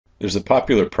There's a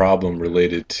popular problem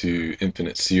related to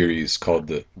infinite series called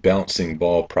the bouncing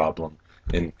ball problem.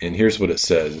 And here's what it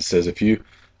says. It says if you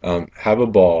have a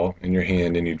ball in your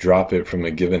hand and you drop it from a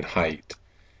given height,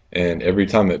 and every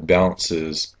time it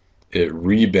bounces, it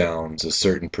rebounds a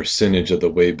certain percentage of the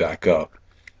way back up,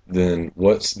 then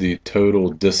what's the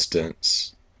total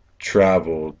distance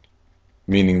traveled,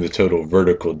 meaning the total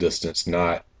vertical distance,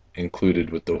 not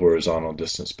included with the horizontal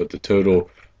distance, but the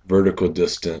total vertical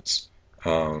distance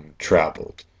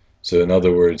traveled. So, in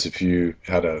other words, if you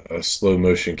had a slow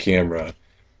motion camera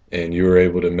and you were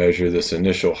able to measure this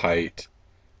initial height,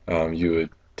 you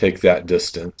would take that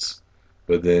distance,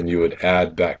 but then you would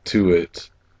add back to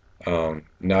it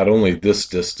not only this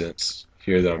distance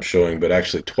here that I'm showing, but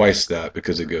actually twice that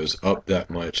because it goes up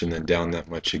that much and then down that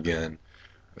much again,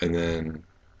 and then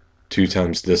two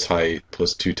times this height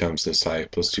plus two times this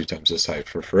height plus two times this height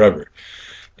for forever.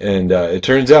 And it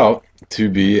turns out to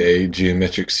be a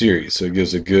geometric series, so it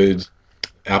gives a good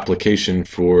application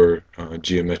for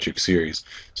geometric series.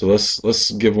 So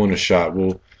let's give one a shot.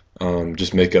 We'll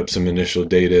just make up some initial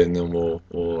data and then we'll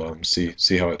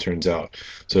see how it turns out.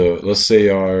 So let's say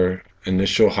our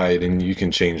initial height, and you can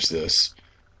change this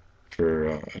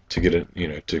for to get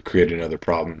it, to create another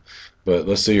problem. But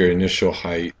let's say your initial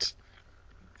height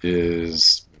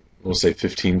is, we'll say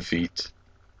 15 feet,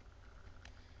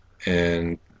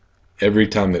 and every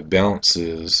time it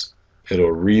bounces,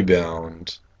 it'll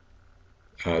rebound.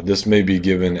 This may be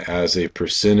given as a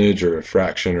percentage or a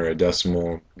fraction or a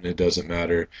decimal, it doesn't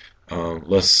matter.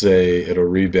 Let's say it'll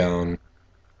rebound,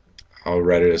 I'll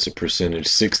write it as a percentage,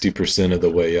 60% of the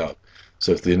way up.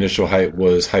 So if the initial height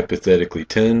was hypothetically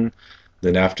 10,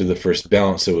 then after the first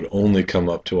bounce it would only come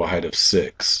up to a height of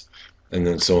 6, and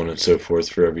then so on and so forth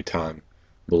for every time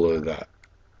below that.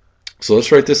 So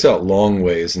let's write this out long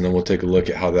ways, and then we'll take a look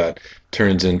at how that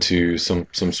turns into some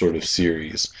sort of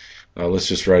series. Let's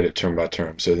just write it term by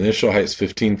term. So the initial height is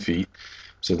 15 feet.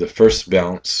 So the first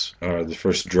bounce, or the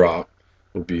first drop,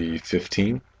 will be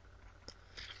 15.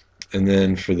 And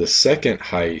then for the second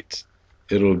height,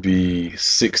 it'll be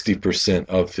 60%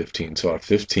 of 15. So I have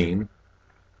 15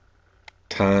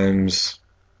 times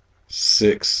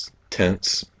 6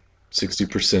 tenths,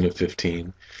 60% of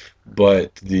 15.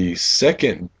 But the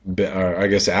second, or I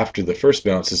guess after the first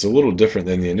bounce, is a little different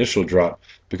than the initial drop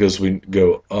because we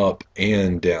go up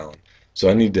and down. So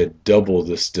I need to double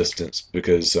this distance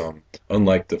because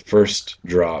unlike the first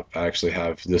drop, I actually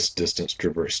have this distance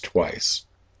traversed twice.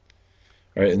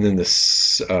 All right, and then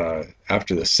this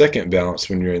after the second bounce,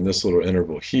 when you're in this little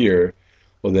interval here,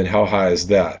 well then how high is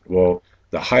that? Well,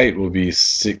 the height will be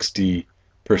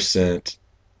 60%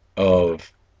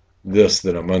 of this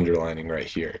that I'm underlining right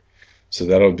here. So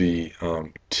that'll be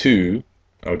 2,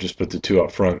 I'll just put the 2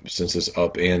 up front since it's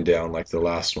up and down like the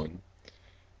last one,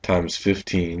 times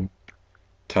 15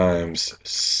 times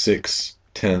 6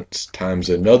 tenths times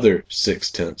another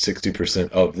 6 tenths,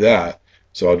 60% of that.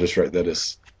 So I'll just write that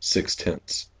as 6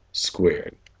 tenths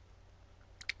squared.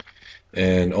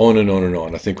 And on and on and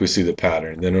on. I think we see the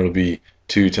pattern. Then it'll be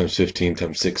 2 times 15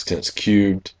 times 6 tenths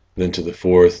cubed, then to the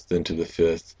fourth, then to the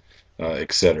fifth,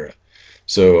 etc.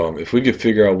 So if we could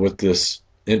figure out what this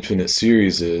infinite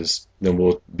series is, then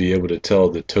we'll be able to tell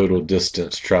the total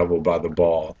distance traveled by the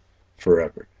ball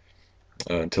forever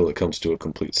until it comes to a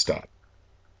complete stop.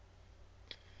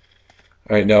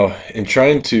 All right, now in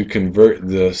trying to convert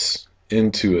this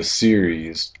into a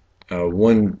series,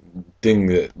 one thing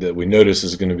that we notice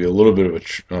is going to be a little bit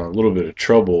of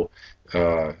trouble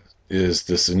is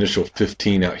this initial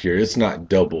 15 out here. It's not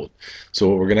doubled. So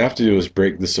what we're going to have to do is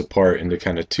break this apart into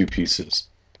kind of two pieces.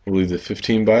 We'll leave the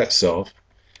 15 by itself,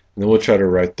 and then we'll try to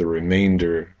write the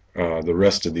remainder, the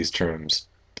rest of these terms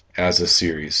as a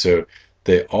series. So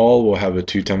they all will have a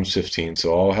 2 times 15,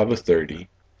 so all have a 30.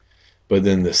 But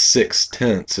then the 6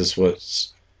 tenths is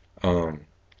what's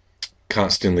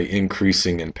constantly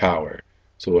increasing in power.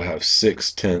 So we'll have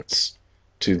 6 tenths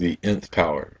to the nth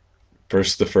power.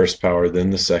 First the first power, then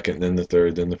the second, then the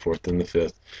third, then the fourth, then the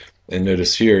fifth. And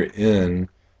notice here, n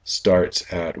starts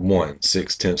at 1,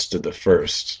 6 tenths to the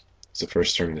first. It's the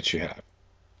first term that you have.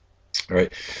 All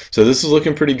right, so this is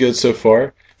looking pretty good so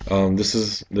far. This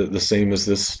is the same as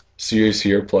this series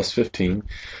here, plus 15.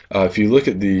 If you look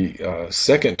at the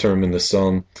second term in the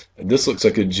sum, this looks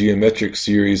like a geometric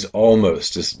series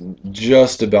almost. It's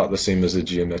just about the same as a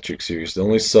geometric series. The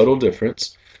only subtle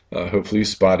difference, hopefully you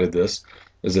spotted this,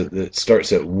 is that it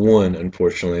starts at 1,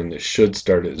 unfortunately, and it should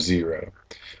start at 0.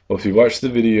 Well, if you watch the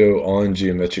video on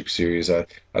geometric series, I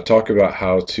talk about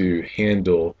how to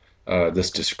handle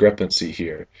this discrepancy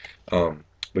here,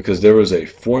 because there was a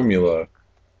formula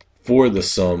for the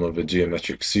sum of a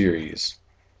geometric series,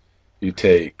 you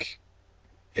take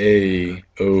a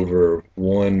over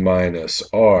 1 minus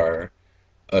r,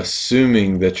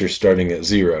 assuming that you're starting at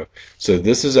 0. So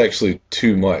this is actually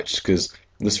too much because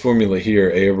this formula here,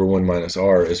 a over 1 minus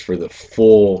r, is for the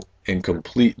full and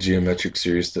complete geometric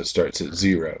series that starts at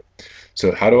 0.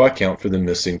 So how do I count for the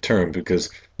missing term? Because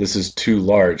this is too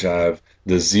large. I have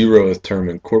the 0th term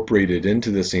incorporated into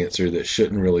this answer that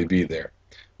shouldn't really be there.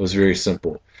 It was very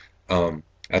simple.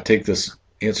 I take this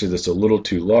answer that's a little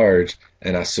too large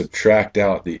and I subtract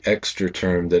out the extra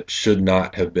term that should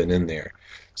not have been in there.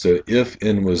 So if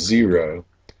n was 0,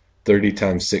 30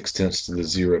 times 6 tenths to the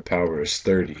 0 power is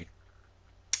 30.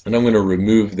 And I'm going to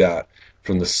remove that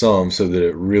from the sum so that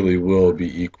it really will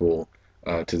be equal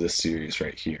to this series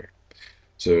right here.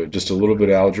 So just a little bit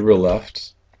of algebra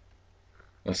left.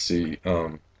 Let's see.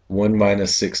 1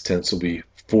 minus 6 tenths will be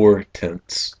 4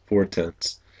 tenths. 4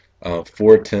 tenths.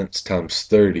 4 tenths times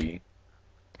 30.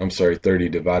 I'm sorry, 30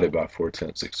 divided by 4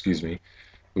 tenths, excuse me.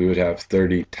 We would have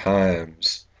 30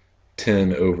 times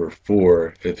 10 over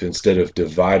 4. If instead of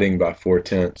dividing by 4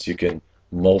 tenths, you can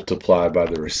multiply by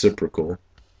the reciprocal.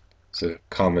 It's a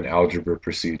common algebra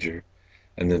procedure.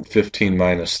 And then 15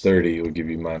 minus 30 will give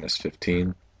you minus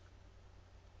 15.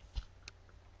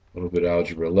 A little bit of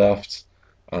algebra left.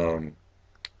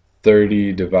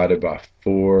 30 divided by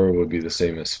 4 would be the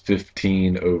same as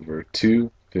 15 over 2.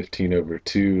 15 over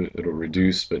 2, it'll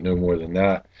reduce, but no more than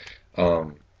that.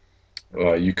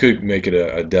 You could make it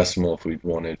a decimal if we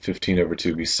wanted. 15 over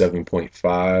 2 would be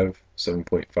 7.5.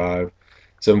 7.5.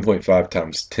 7.5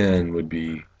 times 10 would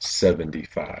be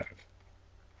 75.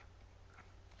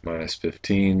 Minus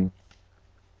 15.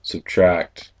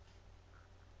 Subtract.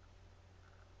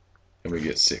 And we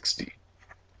get 60.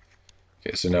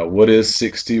 Okay, so now what is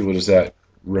 60? What is that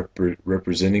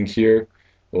representing here?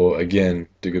 Well, again,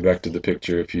 to go back to the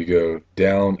picture, if you go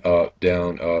down, up,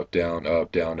 down, up, down,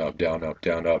 up, down, up, down, up,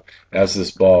 down, up, as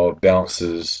this ball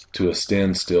bounces to a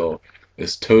standstill,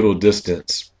 its total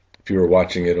distance, if you were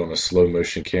watching it on a slow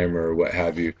motion camera or what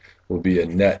have you, will be a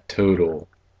net total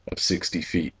of 60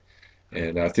 feet.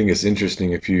 And I think it's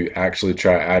interesting if you actually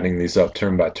try adding these up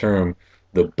term by term,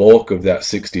 the bulk of that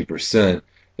 60%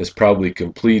 is probably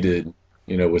completed,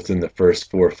 within the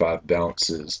first 4 or 5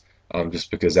 bounces.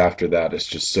 Just because after that it's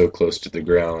just so close to the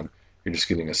ground, you're just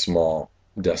getting a small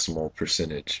decimal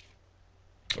percentage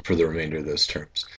for the remainder of those terms.